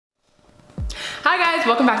Hi guys,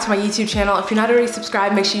 welcome back to my YouTube channel. If you're not already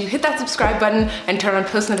subscribed, make sure you hit that subscribe button and turn on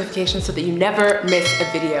post notifications so that you never miss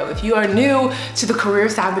a video. If you are new to the Career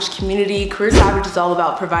Savage community, Career Savage is all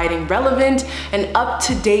about providing relevant and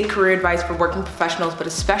up-to-date career advice for working professionals, but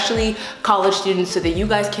especially college students, so that you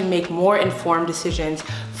guys can make more informed decisions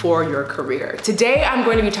for your career. Today, I'm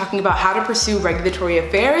going to be talking about how to pursue regulatory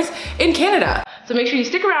affairs in Canada. So make sure you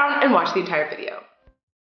stick around and watch the entire video.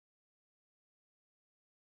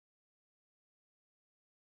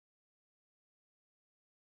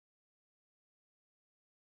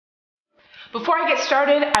 Before I get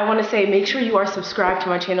started, I want to say make sure you are subscribed to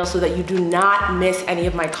my channel so that you do not miss any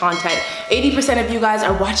of my content. 80% of you guys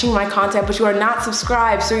are watching my content, but you are not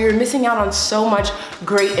subscribed, so you're missing out on so much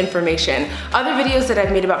great information. Other videos that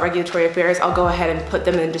I've made about regulatory affairs, I'll go ahead and put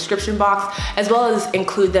them in the description box, as well as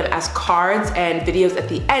include them as cards and videos at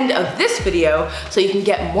the end of this video so you can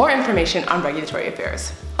get more information on regulatory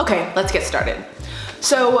affairs. Okay, let's get started.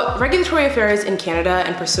 So regulatory affairs in Canada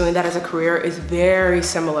and pursuing that as a career is very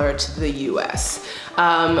similar to the US.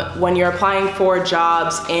 When you're applying for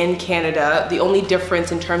jobs in Canada, the only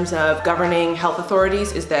difference in terms of governing health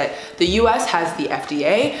authorities is that the US has the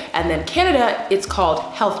FDA, and then Canada, it's called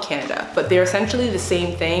Health Canada, but they're essentially the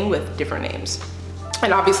same thing with different names.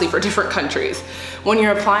 And obviously for different countries. When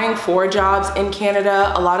you're applying for jobs in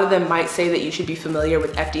Canada, a lot of them might say that you should be familiar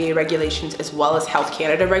with FDA regulations as well as Health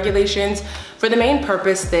Canada regulations, for the main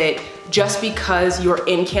purpose that just because you're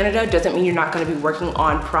in Canada doesn't mean you're not going to be working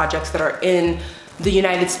on projects that are in the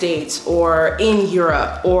United States or in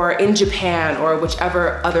Europe or in Japan or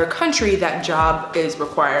whichever other country that job is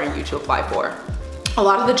requiring you to apply for. A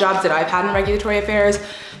lot of the jobs that I've had in regulatory affairs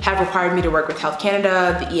have required me to work with Health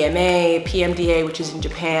Canada, the EMA, PMDA, which is in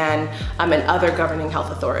Japan, and other governing health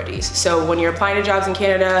authorities. So when you're applying to jobs in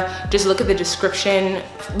Canada, just look at the description,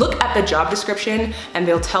 look at the job description, and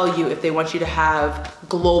they'll tell you if they want you to have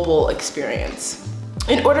global experience.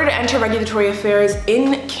 In order to enter regulatory affairs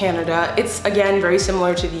in Canada, it's again very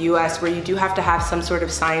similar to the US, where you do have to have some sort of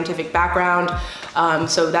scientific background.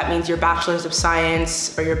 So that means your bachelor's of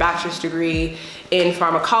science or your bachelor's degree in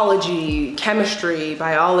pharmacology, chemistry,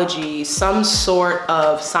 biology, some sort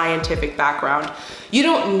of scientific background. You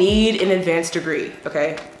don't need an advanced degree,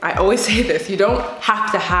 okay? I always say this, you don't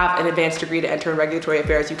have to have an advanced degree to enter in regulatory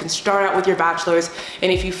affairs. You can start out with your bachelor's,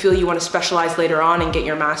 and if you feel you want to specialize later on and get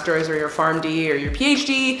your master's or your PharmD or your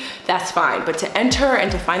PhD, that's fine. But to enter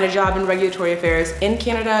and to find a job in regulatory affairs in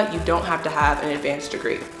Canada, you don't have to have an advanced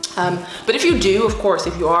degree. But if you do, of course,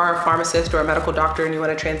 if you are a pharmacist or a medical doctor and you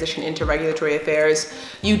want to transition into regulatory affairs,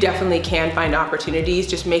 you definitely can find opportunities.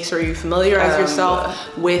 Just make sure you familiarize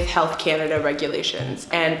yourself with Health Canada regulations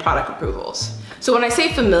and product approvals. So when I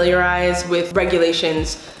say familiarize with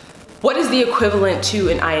regulations, what is the equivalent to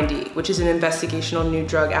an IND, which is an investigational new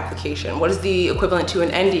drug application? What is the equivalent to an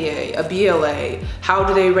NDA, a BLA? How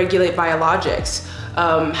do they regulate biologics?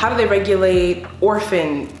 How do they regulate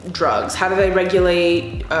orphan drugs? How do they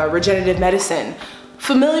regulate regenerative medicine?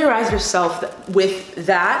 Familiarize yourself with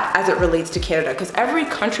that as it relates to Canada, because every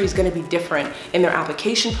country is going to be different in their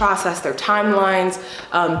application process, their timelines,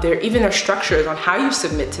 even their structures on how you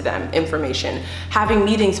submit to them information, having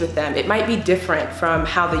meetings with them. It might be different from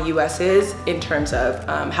how the US is in terms of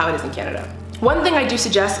how it is in Canada. One thing I do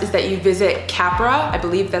suggest is that you visit CAPRA, I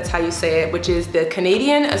believe that's how you say it, which is the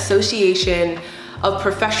Canadian Association of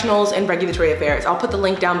Professionals in Regulatory Affairs. I'll put the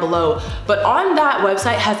link down below, but on that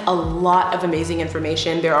website has a lot of amazing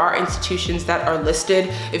information. There are institutions that are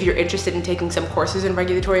listed if you're interested in taking some courses in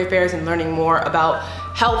regulatory affairs and learning more about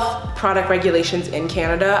health product regulations in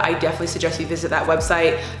Canada. I definitely suggest you visit that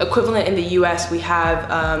website. Equivalent in the US, we have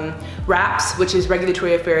RAPS, which is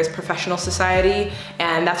Regulatory Affairs Professional Society,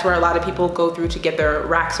 and that's where a lot of people go through to get their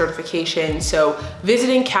RAC certification. So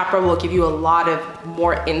visiting CAPRA will give you a lot of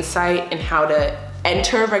more insight in how to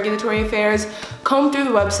enter regulatory affairs. Comb through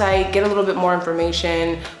the website, get a little bit more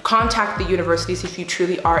information, contact the universities if you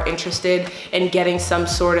truly are interested in getting some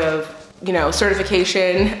sort of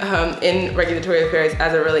certification in regulatory affairs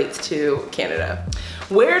as it relates to Canada.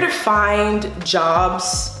 Where to find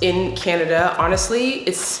jobs in Canada, honestly,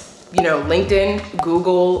 it's LinkedIn,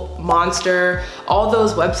 Google, Monster, all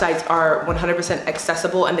those websites are 100%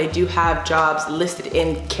 accessible, and they do have jobs listed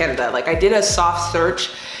in Canada. Like, I did a soft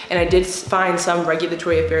search and I did find some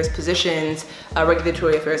regulatory affairs positions,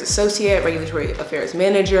 regulatory affairs associate, regulatory affairs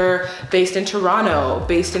manager, based in Toronto,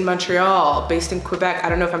 based in Montreal, based in Quebec. I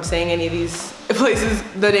don't know if I'm saying any of these places,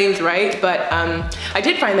 the names right, but I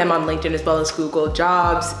did find them on LinkedIn as well as Google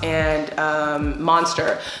Jobs and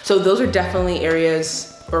Monster. So those are definitely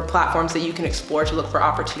areas or platforms that you can explore to look for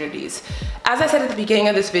opportunities. As I said at the beginning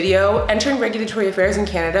of this video, entering regulatory affairs in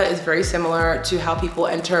Canada is very similar to how people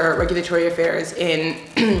enter regulatory affairs in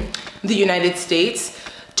the United States.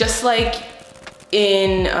 Just like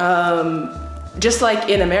in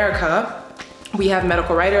America, we have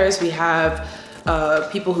medical writers, we have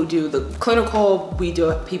people who do the clinical, we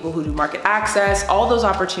do people who do market access. All those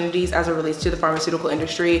opportunities as it relates to the pharmaceutical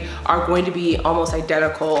industry are going to be almost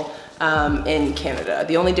identical in Canada.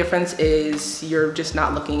 The only difference is you're just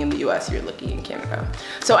not looking in the US, you're looking in Canada.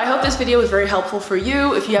 So I hope this video was very helpful for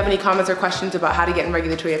you. If you have any comments or questions about how to get in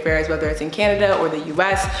regulatory affairs, whether it's in Canada or the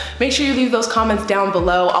US, make sure you leave those comments down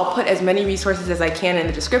below. I'll put as many resources as I can in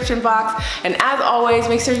the description box. And as always,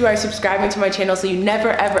 make sure you are subscribing to my channel so you never,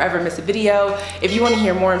 ever miss a video. If you want to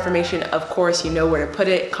hear more information, of course, you know where to put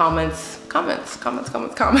it. Comments.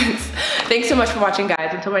 Thanks so much for watching, guys.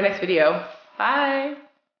 Until my next video, bye.